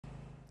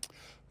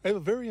I have a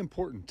very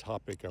important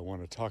topic I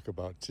want to talk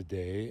about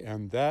today,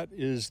 and that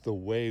is the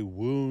way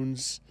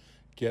wounds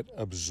get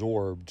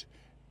absorbed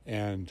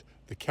and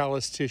the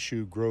callus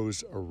tissue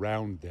grows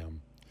around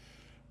them.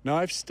 Now,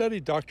 I've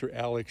studied Dr.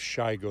 Alex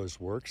Shigo's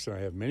works, and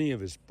I have many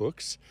of his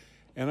books,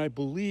 and I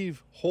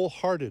believe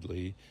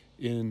wholeheartedly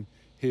in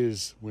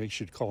his, we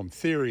should call them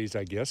theories,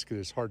 I guess, because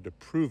it's hard to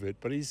prove it,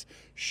 but he's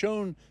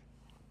shown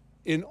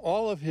in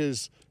all of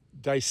his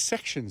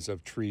dissections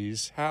of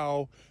trees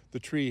how the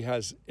tree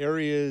has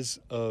areas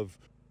of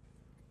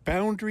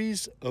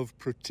boundaries of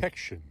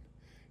protection.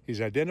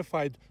 He's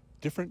identified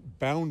different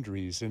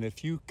boundaries, and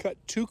if you cut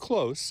too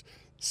close,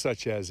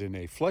 such as in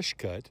a flush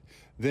cut,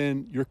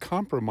 then you're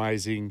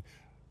compromising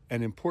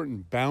an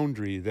important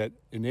boundary that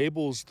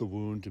enables the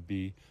wound to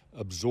be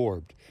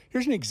absorbed.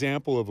 Here's an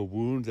example of a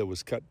wound that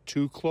was cut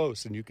too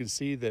close, and you can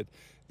see that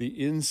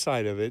the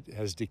inside of it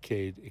has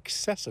decayed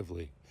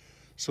excessively.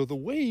 So the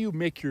way you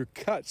make your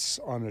cuts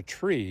on a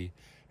tree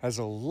has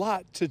a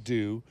lot to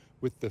do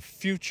with the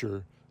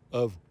future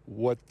of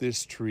what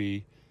this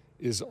tree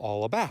is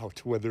all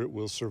about, whether it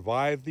will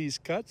survive these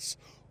cuts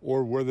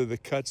or whether the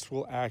cuts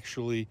will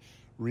actually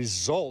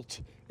result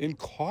in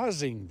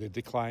causing the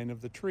decline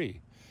of the tree.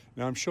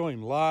 Now, I'm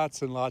showing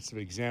lots and lots of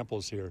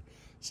examples here.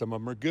 Some of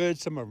them are good,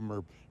 some of them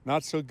are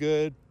not so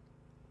good.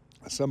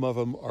 Some of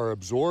them are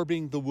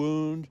absorbing the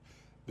wound.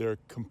 They're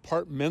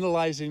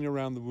compartmentalizing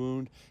around the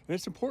wound. And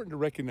it's important to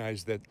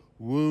recognize that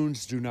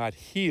wounds do not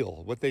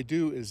heal. What they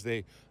do is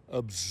they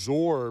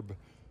absorb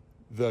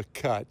the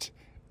cut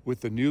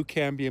with the new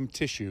cambium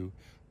tissue,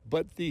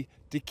 but the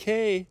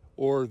decay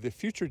or the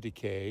future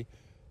decay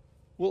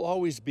will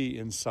always be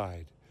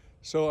inside.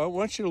 So I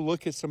want you to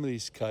look at some of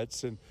these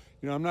cuts, and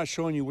I'm not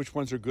showing you which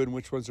ones are good and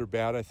which ones are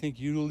bad. I think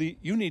you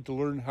need to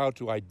learn how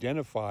to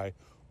identify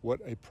what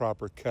a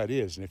proper cut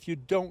is. And if you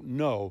don't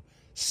know,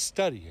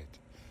 study it.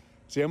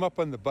 See, I'm up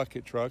on the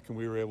bucket truck, and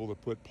we were able to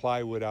put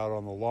plywood out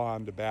on the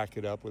lawn to back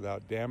it up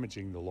without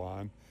damaging the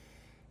lawn.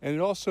 And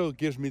it also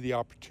gives me the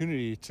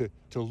opportunity to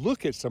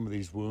look at some of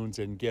these wounds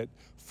and get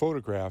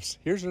photographs.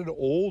 Here's an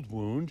old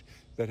wound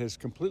that has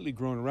completely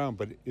grown around,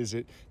 but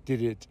did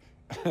it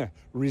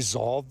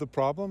resolve the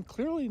problem?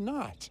 Clearly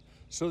not.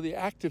 So the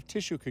active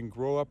tissue can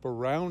grow up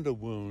around a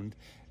wound,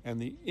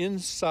 and the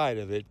inside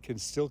of it can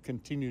still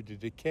continue to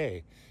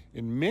decay.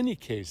 In many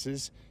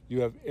cases,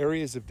 you have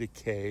areas of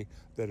decay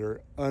that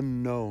are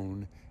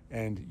unknown,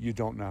 and you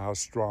don't know how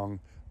strong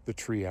the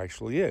tree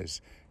actually is.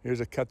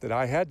 Here's a cut that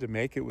I had to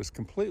make. It was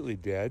completely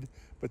dead,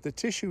 but the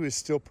tissue is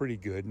still pretty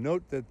good.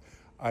 Note that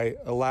I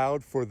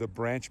allowed for the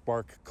branch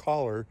bark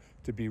collar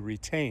to be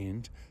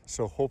retained,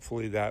 so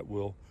hopefully that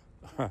will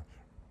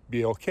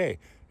be okay.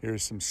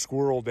 Here's some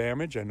squirrel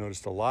damage. I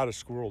noticed a lot of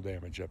squirrel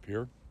damage up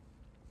here,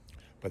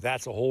 but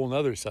that's a whole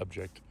nother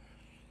subject.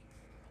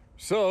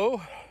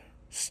 So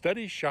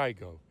study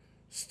Shigo.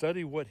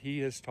 Study what he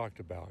has talked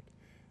about.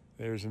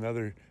 There's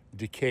another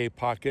decay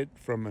pocket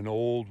from an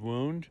old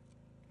wound.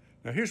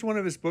 Now here's one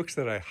of his books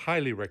that I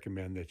highly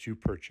recommend that you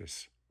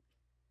purchase.